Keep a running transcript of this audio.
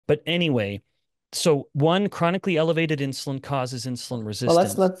But anyway, so one, chronically elevated insulin causes insulin Well,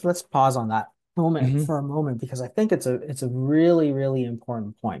 resistance. let's pause on that moment Hmm. for a moment because I think it's a really really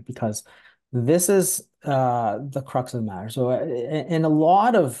important point because this is the crux of the matter. So, and a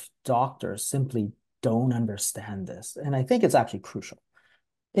lot of doctors simply don't understand this, and I think it's actually crucial.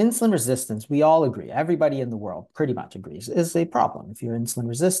 Insulin resistance, we all agree, everybody in the world pretty much agrees, is a problem. If you're insulin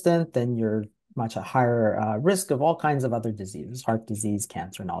resistant, then you're much a higher risk of all kinds of other diseases, heart disease,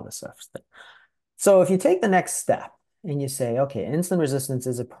 cancer, and all this stuff. So if you take the next step and you say, okay, insulin resistance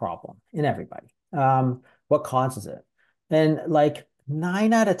is a problem in everybody. What causes it? And like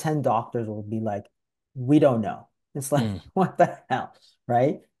 9 out of 10 doctors will be like, we don't know. It's like, Mm. what the hell,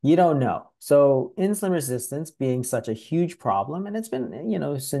 right? You don't know. So insulin resistance being such a huge problem, and it's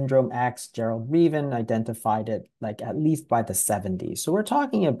been, syndrome X, Gerald Reaven identified it like at least by the 70s. So we're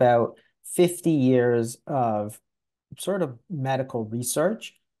talking about 50 years of sort of medical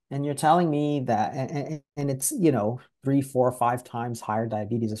research, and you're telling me that, and it's, 3, 4, 5 times higher.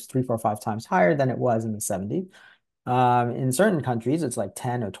 Diabetes is 3, 4, 5 times higher than it was in the 70s. In certain countries, it's like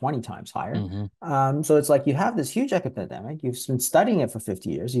 10 or 20 times higher. Hmm. So it's like you have this huge epidemic. You've been studying it for 50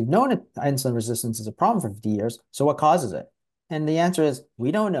 years. You've known insulin resistance is a problem for 50 years. So what causes it? And the answer is,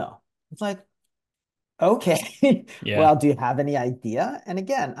 we don't know. It's like, okay, Yeah. well, do you have any idea? And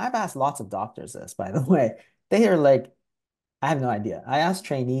again, I've asked lots of doctors this, by the way. They are like, I have no idea. I asked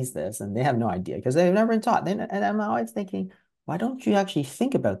trainees this and they have no idea because they've never been taught. And I'm always thinking, why don't you actually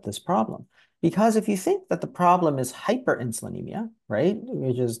think about this problem? Because if you think that the problem is hyperinsulinemia, right,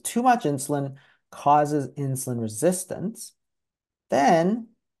 which is too much insulin causes insulin resistance, then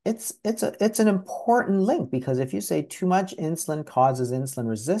it's an important link because if you say too much insulin causes insulin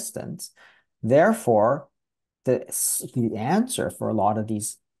resistance, therefore the the answer for a lot of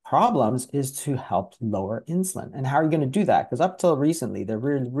these problems is to help lower insulin. And how are you going to do that? Because up till recently, there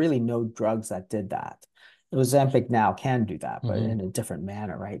were really no drugs that did that. Ozempic now can do that, but Hmm. in a different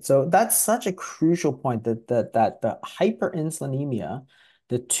manner, right? So that's such a crucial point that the hyperinsulinemia,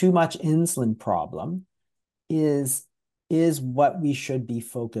 the too much insulin problem, is is what we should be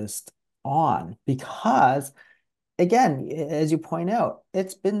focused on because again, as you point out,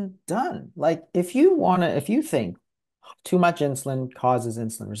 it's been done. Like if you think too much insulin causes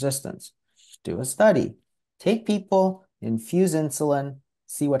insulin resistance, do a study. Take people, infuse insulin,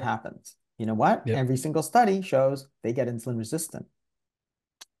 see what happens. You know what? Yep. Every single study shows they get insulin resistant.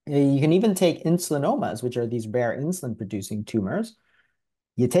 You can even take insulinomas, which are these rare insulin producing tumors.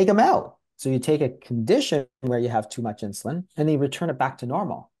 You take them out. So you take a condition where you have too much insulin and they return it back to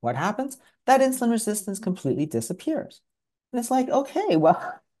normal. What happens? That insulin resistance completely disappears. And it's like, okay,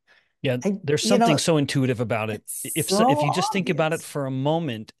 well, Yeah. There's something so intuitive about it. it's If so you just think about it obvious. for a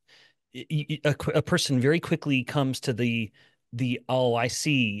moment, a person very quickly comes to the oh, I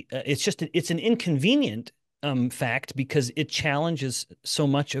see. It's just it's an inconvenient fact because it challenges so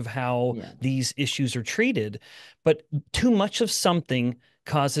much of how Yeah, these issues are treated. But too much of something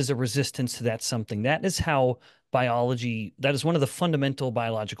causes a resistance to that something. That is how biology, that is one of the fundamental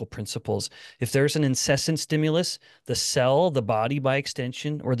biological principles. If there's an incessant stimulus, the cell, the body by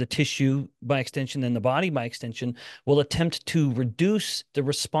extension, or the tissue by extension, then the body by extension will attempt to reduce the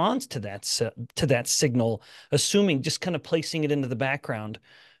response to that signal, assuming just kind of placing it into the background,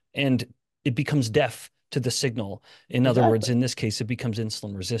 and it becomes deaf to the signal. In other words, exactly. in this case, it becomes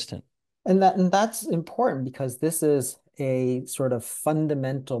insulin resistant. And that's important because this is a sort of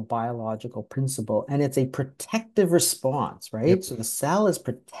fundamental biological principle and it's a protective response, right? Yep. So the cell is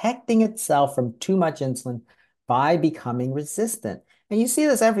protecting itself from too much insulin by becoming resistant. And you see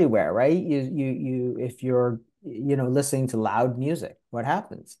this everywhere, right? If you're, listening to loud music, what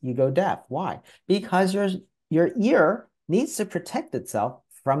happens? You go deaf. Why? Because your ear needs to protect itself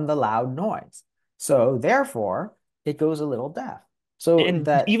from the loud noise. So therefore, it goes a little deaf. So And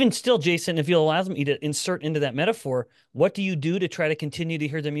that even still, Jason, if you'll allow me to insert into that metaphor, what do you do to try to continue to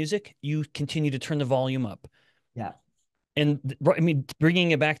hear the music? You continue to turn the volume up. Yeah, And I mean, bringing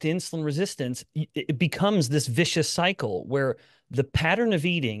it back to insulin resistance, it becomes this vicious cycle where the pattern of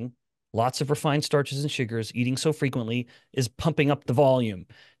eating lots of refined starches and sugars, eating so frequently, is pumping up the volume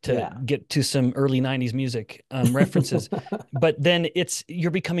to yeah. get to some early 90s music references. But then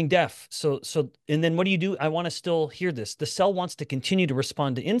you're becoming deaf. And then what do? I want to still hear this. The cell wants to continue to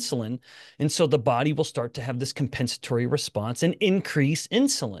respond to insulin. And so the body will start to have this compensatory response and increase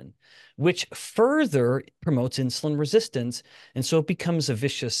insulin, which further promotes insulin resistance. And so it becomes a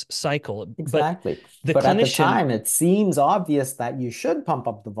vicious cycle. But Exactly. the But at the clinician, time, it seems obvious that you should pump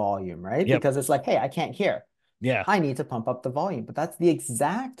up the volume, right? yep, Because it's like, hey, I can't hear. yeah, I need to pump up the volume. But that's the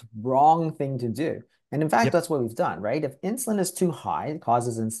exact wrong thing to do. And in fact, Yep. that's what we've done, right? If insulin is too high, it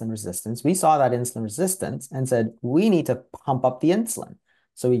causes insulin resistance. We saw that insulin resistance and said, we need to pump up the insulin.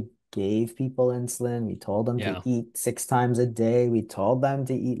 So we gave people insulin. We told them to Yeah. eat 6 times a day. We told them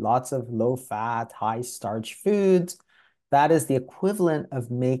to eat lots of low fat, high starch foods. That is the equivalent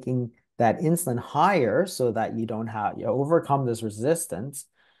of making that insulin higher so that you overcome this resistance,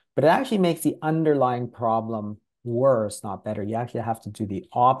 but it actually makes the underlying problem worse, not better. You actually have to do the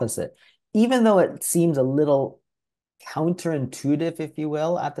opposite even though it seems a little counterintuitive, if you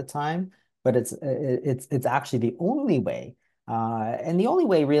will, at the time, but it's actually the only way. And the only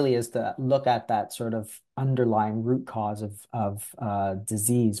way really is to look at that sort of underlying root cause of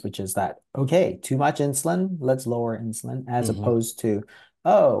disease, which is that, okay, too much insulin, let's lower insulin, as Hmm. opposed to,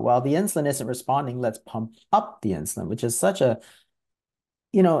 oh, well, the insulin isn't responding, let's pump up the insulin, which is such a,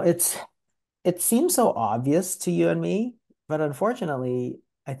 you know, it seems so obvious to you and me, but unfortunately,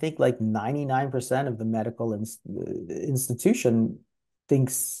 I think like 99% of the medical institution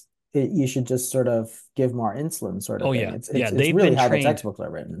thinks you should just sort of give more insulin sort of Oh thing. yeah. It's Yeah. it's it's They've really been how the trained. textbooks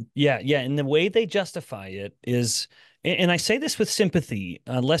are written. Yeah. Yeah. And the way they justify it is, and I say this with sympathy,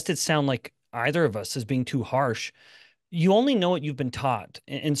 lest it sound like either of us is being too harsh. You only know what you've been taught.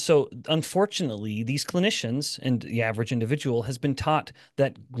 And so, unfortunately, these clinicians and the average individual has been taught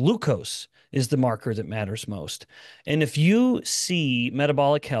that glucose is the marker that matters most. And if you see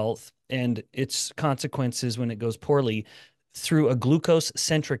metabolic health and its consequences when it goes poorly through a glucose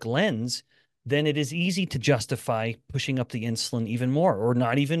centric lens, then it is easy to justify pushing up the insulin even more or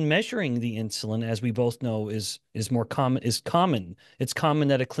not even measuring the insulin, as we both know is more common is common. It's common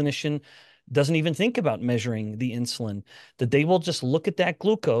that a clinician doesn't even think about measuring the insulin, that they will just look at that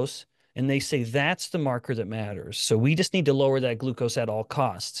glucose and they say that's the marker that matters. So we just need to lower that glucose at all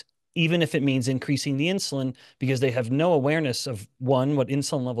costs, even if it means increasing the insulin, because they have no awareness of one, what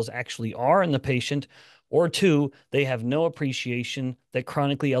insulin levels actually are in the patient, or two, they have no appreciation that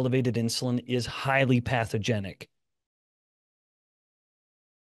chronically elevated insulin is highly pathogenic.